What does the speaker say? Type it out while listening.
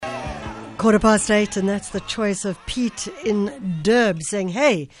8:15, and that's the choice of Pete in Durb saying,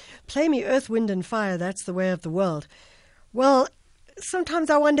 hey, play me Earth, Wind and Fire, that's the way of the world. Well, sometimes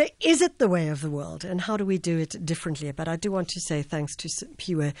I wonder, is it the way of the world, and how do we do it differently? But I do want to say thanks to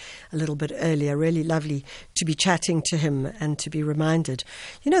Piwe a little bit earlier. Really lovely to be chatting to him and to be reminded.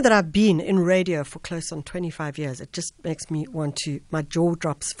 You know that I've been in radio for close on 25 years. It just makes me want to, my jaw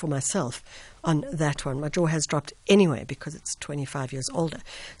drops for myself on that one. My jaw has dropped anyway because it's 25 years older.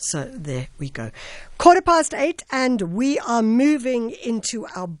 So there we go. 8:15, and we are moving into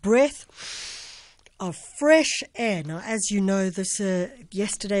our breath of fresh air. Now, as you know, this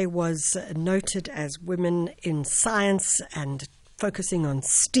yesterday was noted as Women in Science and focusing on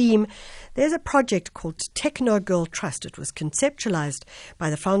STEAM. There's a project called Techno Girl Trust. It was conceptualized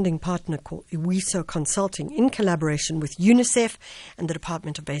by the founding partner called Lesego Consulting in collaboration with UNICEF and the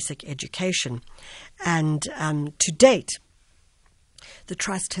Department of Basic Education. And to date, the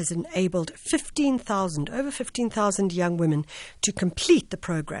trust has enabled over 15,000 young women to complete the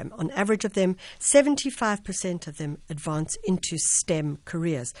program. On average of them, 75% of them advance into STEM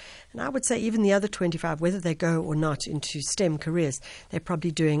careers. And I would say even the other 25, whether they go or not into STEM careers, they're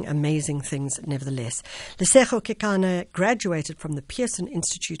probably doing amazing things nevertheless. Lesego Kekana graduated from the Pearson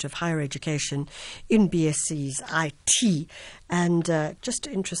Institute of Higher Education in BSc IT. And just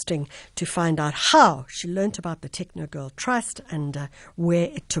interesting to find out how she learnt about the Techno Girl Trust and where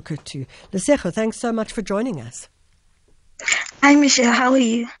it took her to. Lesego, thanks so much for joining us. Hi, Michelle. How are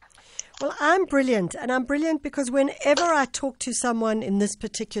you? Well, I'm brilliant. And I'm brilliant because whenever I talk to someone in this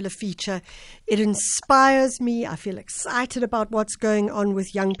particular feature, it inspires me. I feel excited about what's going on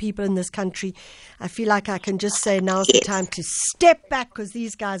with young people in this country. I feel like I can just say now's the time to step back because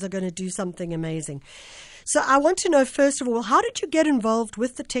these guys are going to do something amazing. So I want to know, first of all, how did you get involved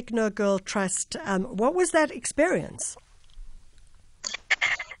with the Techno Girl Trust? What was that experience?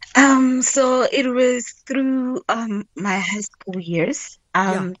 So it was through my high school years.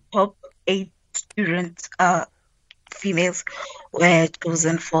 Top 8 students, females, were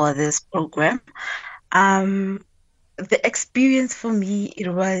chosen for this program. The experience for me, it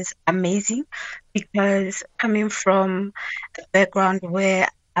was amazing because coming from a background where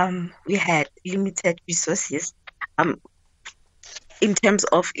we had limited resources in terms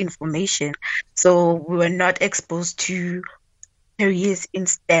of information, so we were not exposed to careers in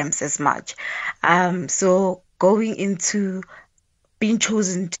STEMs as much. So going into being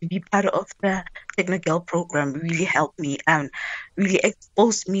chosen to be part of the Technical program really helped me and really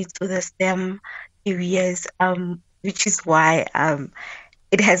exposed me to the STEM careers, which is why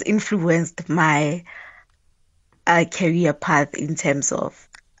it has influenced my career path in terms of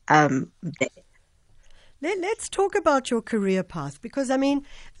Let's talk about your career path, because, I mean,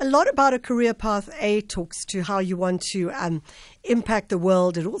 a lot about a career path, talks to how you want to impact the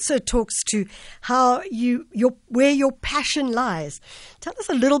world. It also talks to how where your passion lies. Tell us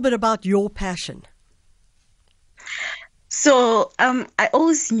a little bit about your passion. So I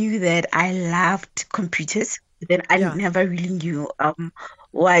always knew that I loved computers, but then I never really knew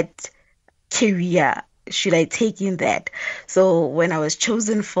what career should I take in that. So when I was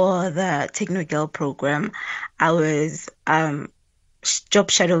chosen for the Technical program, I was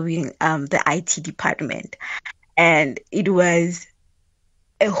job shadowing the IT department, and it was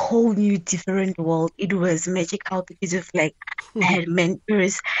a whole new different world. It was magical because of I had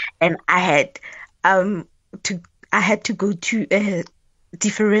mentors, and I had to go to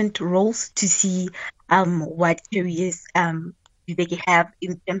different roles to see what careers they have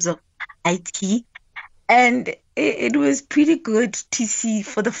in terms of IT. And it was pretty good to see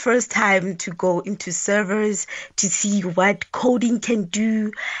for the first time to go into servers, to see what coding can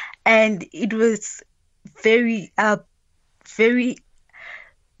do. And it was very, very,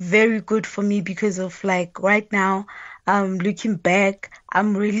 very good for me because of right now, looking back,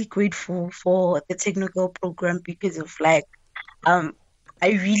 I'm really grateful for the Technical program because of I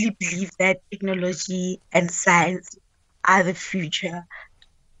really believe that technology and science are the future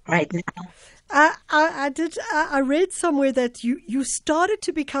right now. I read somewhere that you started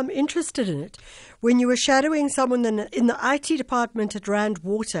to become interested in it when you were shadowing someone in the IT department at Rand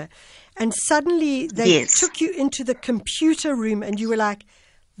Water, and suddenly they took you into the computer room and you were like,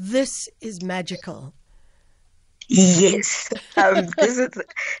 this is magical. Yes. That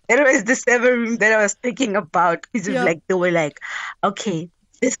was the server room that I was thinking about. Because they were like, okay,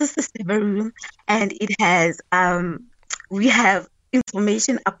 this is the server room, and it has we have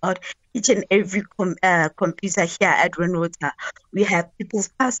information about each and every computer here at Renota. We have people's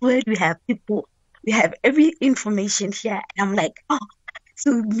password, we have every information here. And I'm like, oh,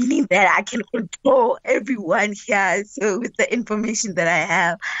 so meaning that I can control everyone here. So with the information that I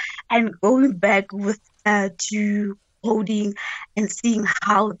have. and going back with to coding and seeing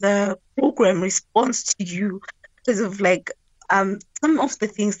how the program responds to you because of like some of the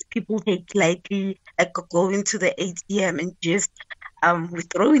things people take lightly, like going to the ATM and just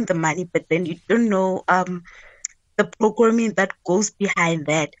withdrawing the money, but then you don't know the programming that goes behind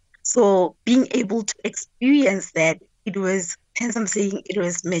that. So being able to experience that, it was, hence I'm saying it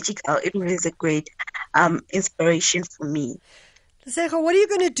was magical. It was a great inspiration for me. Lesego, what are you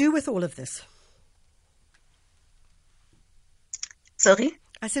going to do with all of this? Sorry?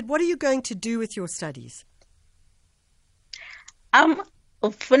 I said, what are you going to do with your studies?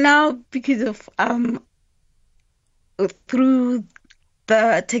 For now, because of through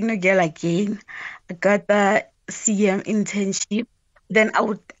the Technogirl again, I got the CM internship. Then I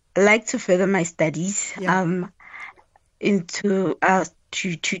would like to further my studies into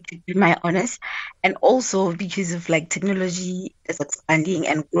to do my honors, and also because of like technology is expanding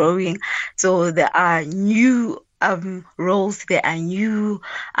and growing, so there are new roles, there are new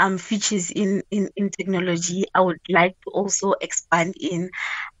features in technology. I would like to also expand in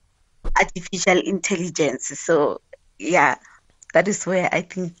artificial intelligence. So yeah, that is where I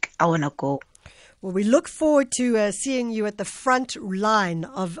think I want to go. Well, we look forward to seeing you at the front line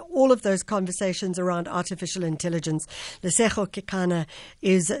of all of those conversations around artificial intelligence. Lesego Kekana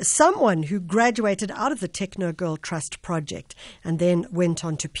is someone who graduated out of the Techno Girl Trust project and then went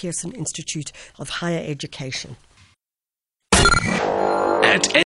on to Pearson Institute of Higher Education.